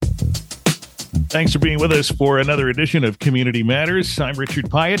Thanks for being with us for another edition of Community Matters. I'm Richard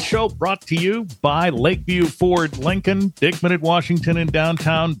Pyatt. Show brought to you by Lakeview Ford Lincoln, Dickman at Washington in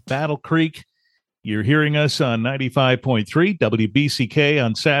downtown Battle Creek. You're hearing us on 95.3 WBCK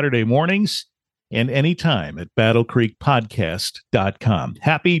on Saturday mornings and anytime at battlecreekpodcast.com.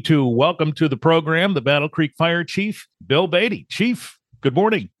 Happy to welcome to the program the Battle Creek Fire Chief, Bill Beaty. Chief, good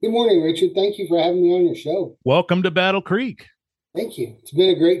morning. Good morning, Richard. Thank you for having me on your show. Welcome to Battle Creek. Thank you. It's been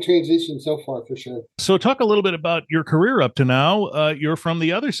a great transition so far, for sure. So talk a little bit about your career up to now. You're from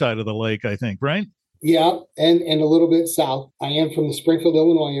the other side of the lake, I think, right? Yeah, and a little bit south. I am from the Springfield,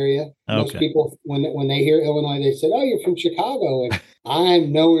 Illinois area. Okay. Most people, when they hear Illinois, they say, "Oh, you're from Chicago." And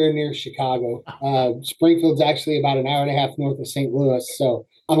I'm nowhere near Chicago. Springfield's actually about an hour and a half north of St. Louis, so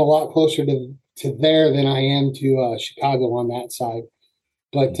I'm a lot closer to there than I am to Chicago on that side.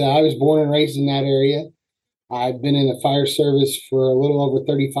 But I was born and raised in that area. I've been in the fire service for a little over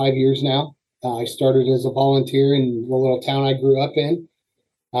 35 years now. I started as a volunteer in the little town I grew up in.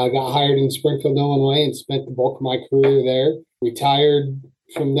 I got hired in Springfield, Illinois, and spent the bulk of my career there. Retired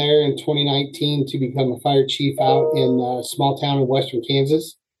from there in 2019 to become a fire chief out in a small town in western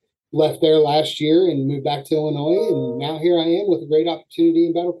Kansas. Left there last year and moved back to Illinois, and now here I am with a great opportunity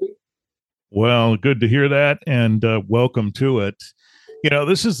in Battle Creek. Well, good to hear that, and welcome to it. You know,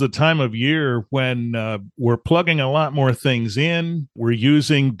 this is the time of year when we're plugging a lot more things in. We're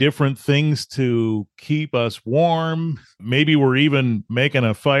using different things to keep us warm. Maybe we're even making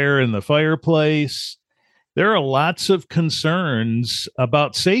a fire in the fireplace. There are lots of concerns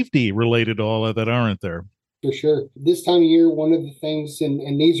about safety related to all of that, aren't there? For sure. This time of year, one of the things,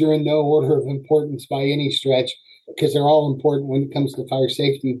 and these are in no order of importance by any stretch, because they're all important when it comes to fire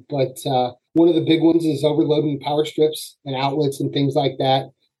safety, but one of the big ones is overloading power strips and outlets and things like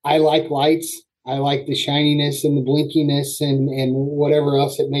that. I like lights. I like the shininess and the blinkiness and whatever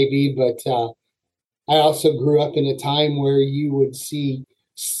else it may be. But I also grew up in a time where you would see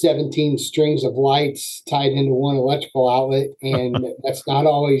 17 strings of lights tied into one electrical outlet. And that's not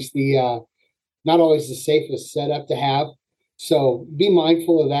always the safest setup to have. So be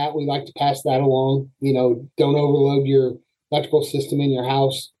mindful of that. We like to pass that along. You know, don't overload your electrical system in your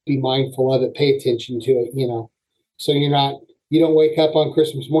house. Be mindful of it. Pay attention to it, so you don't wake up on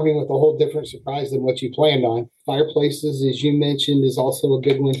Christmas morning with a whole different surprise than what you planned on. Fireplaces, as you mentioned, is also a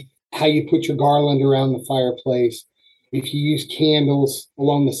big one. How you put your garland around the fireplace. If you use candles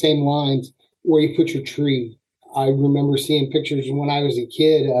along the same lines, where you put your tree. I remember seeing pictures when I was a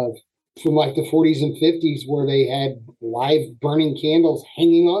kid from like the 40s and 50s where they had live burning candles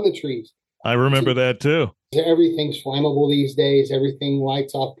hanging on the trees. I remember that too. Everything's flammable these days. Everything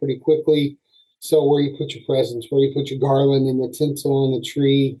lights off pretty quickly. So where you put your presents, where you put your garland and the tinsel on the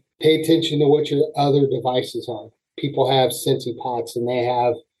tree, pay attention to what your other devices are. People have Scentsy pots and they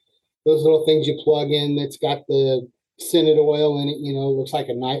have those little things you plug in that's got the scented oil in it, looks like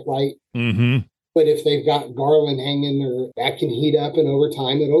a night light. Mm-hmm. But if they've got garland hanging there, that can heat up, and over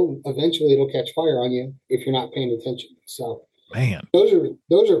time it'll catch fire on you if you're not paying attention. So, man, those are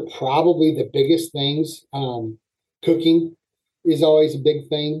probably the biggest things. Cooking is always a big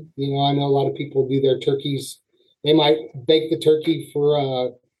thing. I know a lot of people do their turkeys. They might bake the turkey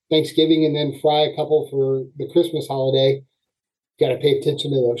for Thanksgiving and then fry a couple for the Christmas holiday. Got to pay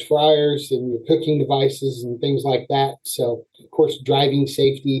attention to those fryers and your cooking devices and things like that. So, of course, driving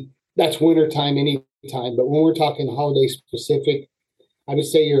safety. That's wintertime anytime. But when we're talking holiday specific, I would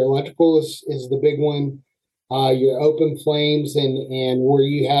say your electrical is the big one. Your open flames and where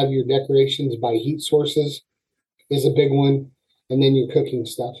you have your decorations by heat sources is a big one. And then your cooking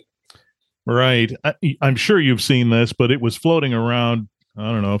stuff. Right. I'm sure you've seen this, but it was floating around, I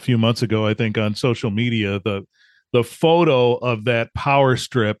don't know, a few months ago, I think, on social media, the photo of that power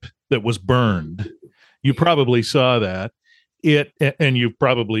strip that was burned. You probably saw that. And you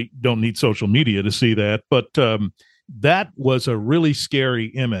probably don't need social media to see that, but that was a really scary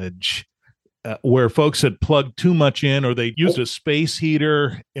image where folks had plugged too much in, or they used a space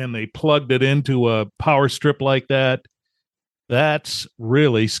heater and they plugged it into a power strip like that. That's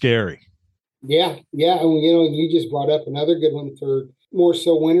really scary. Yeah. And, you just brought up another good one for more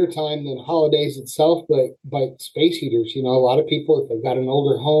so wintertime than holidays itself, but space heaters. A lot of people, if they've got an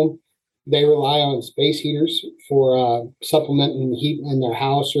older home, they rely on space heaters for supplementing heat in their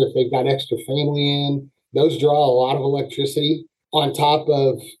house, or if they've got extra family in. Those draw a lot of electricity on top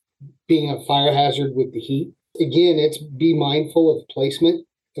of being a fire hazard with the heat. Again, it's be mindful of placement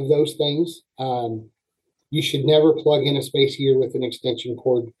of those things. You should never plug in a space heater with an extension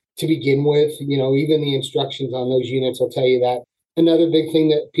cord to begin with. Even the instructions on those units will tell you that. Another big thing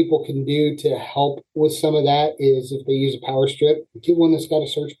that people can do to help with some of that is if they use a power strip, get one that's got a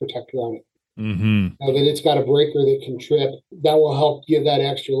surge protector on it. Mm-hmm. Now that it's got a breaker that can trip, that will help give that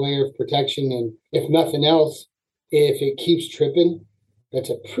extra layer of protection. And if nothing else, if it keeps tripping, that's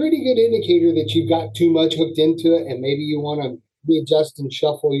a pretty good indicator that you've got too much hooked into it, and maybe you want to readjust and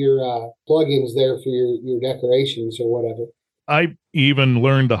shuffle your plugins there for your decorations or whatever. I even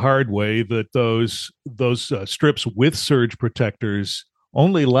learned the hard way that those strips with surge protectors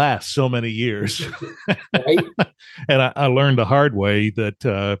only last so many years. Right? And I learned the hard way that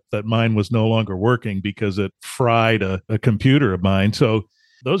that mine was no longer working because it fried a computer of mine. So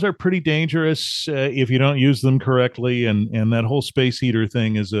those are pretty dangerous if you don't use them correctly, and that whole space heater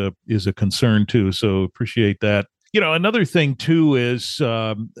thing is a concern too. So appreciate that. Another thing too is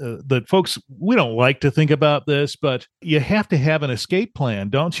that folks, we don't like to think about this, but you have to have an escape plan,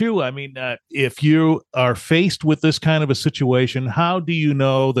 don't you? I mean, if you are faced with this kind of a situation, how do you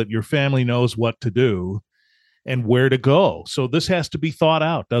know that your family knows what to do and where to go? So this has to be thought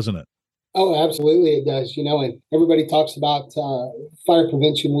out, doesn't it? Oh, absolutely, it does. And everybody talks about Fire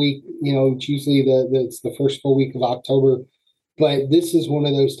Prevention Week. It's usually it's the first full week of October. But this is one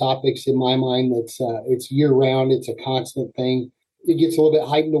of those topics in my mind that's it's year round. It's a constant thing. It gets a little bit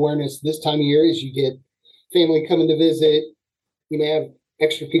heightened awareness this time of year as you get family coming to visit. You may have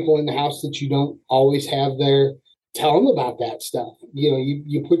extra people in the house that you don't always have there. Tell them about that stuff.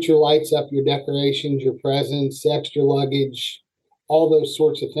 You put your lights up, your decorations, your presents, extra luggage, all those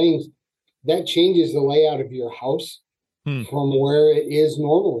sorts of things. That changes the layout of your house from where it is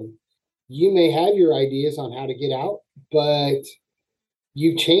normally. You may have your ideas on how to get out, but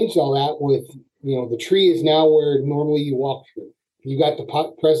you've changed all that with, the tree is now where normally you walk through. You got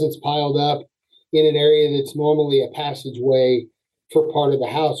the presents piled up in an area that's normally a passageway for part of the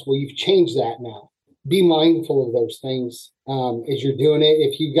house. Well, you've changed that now. Be mindful of those things as you're doing it.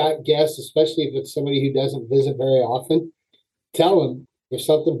 If you've got guests, especially if it's somebody who doesn't visit very often, tell them if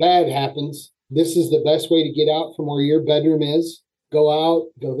something bad happens, this is the best way to get out from where your bedroom is. Go out,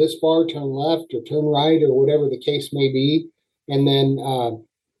 go this far, turn left or turn right or whatever the case may be. And then,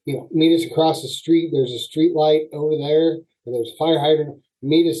 meet us across the street. There's a street light over there. There's a fire hydrant.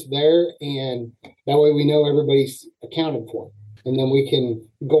 Meet us there. And that way we know everybody's accounted for. And then we can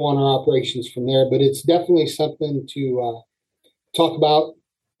go on our operations from there. But it's definitely something to talk about,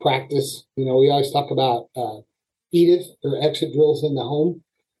 practice. We always talk about EDIF or exit drills in the home.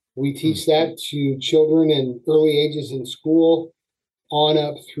 We teach that to children in early ages in school on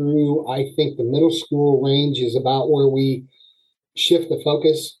up through, I think the middle school range is about where we shift the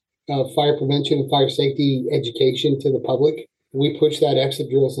focus of fire prevention and fire safety education to the public. We push that exit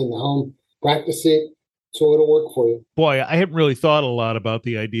drills in the home, practice it, so it'll work for you. Boy, I haven't really thought a lot about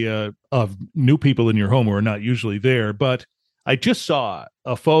the idea of new people in your home who are not usually there, but I just saw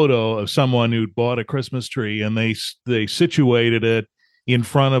a photo of someone who'd bought a Christmas tree and they situated it in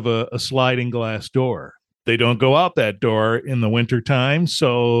front of a sliding glass door. They don't go out that door in the wintertime,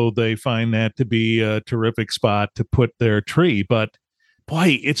 so they find that to be a terrific spot to put their tree. But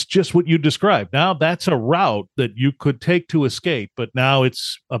boy, it's just what you described. Now that's a route that you could take to escape, but now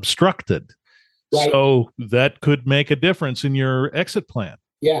it's obstructed. Right. So that could make a difference in your exit plan.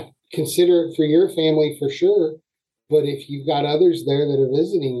 Yeah, consider it for your family for sure. But if you've got others there that are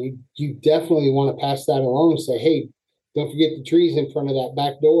visiting, you definitely want to pass that along and say, hey, don't forget the trees in front of that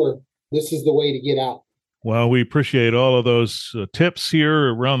back door. This is the way to get out. Well, we appreciate all of those tips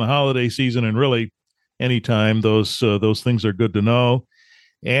here around the holiday season, and really anytime those things are good to know.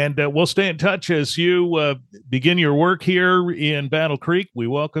 And we'll stay in touch as you begin your work here in Battle Creek. We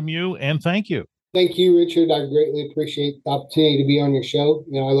welcome you and thank you. Thank you, Richard. I greatly appreciate the opportunity to be on your show.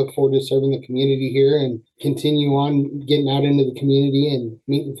 I look forward to serving the community here and continue on getting out into the community and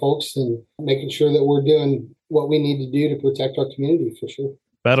meeting folks and making sure that we're doing what we need to do to protect our community for sure.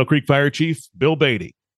 Battle Creek Fire Chief Bill Beaty.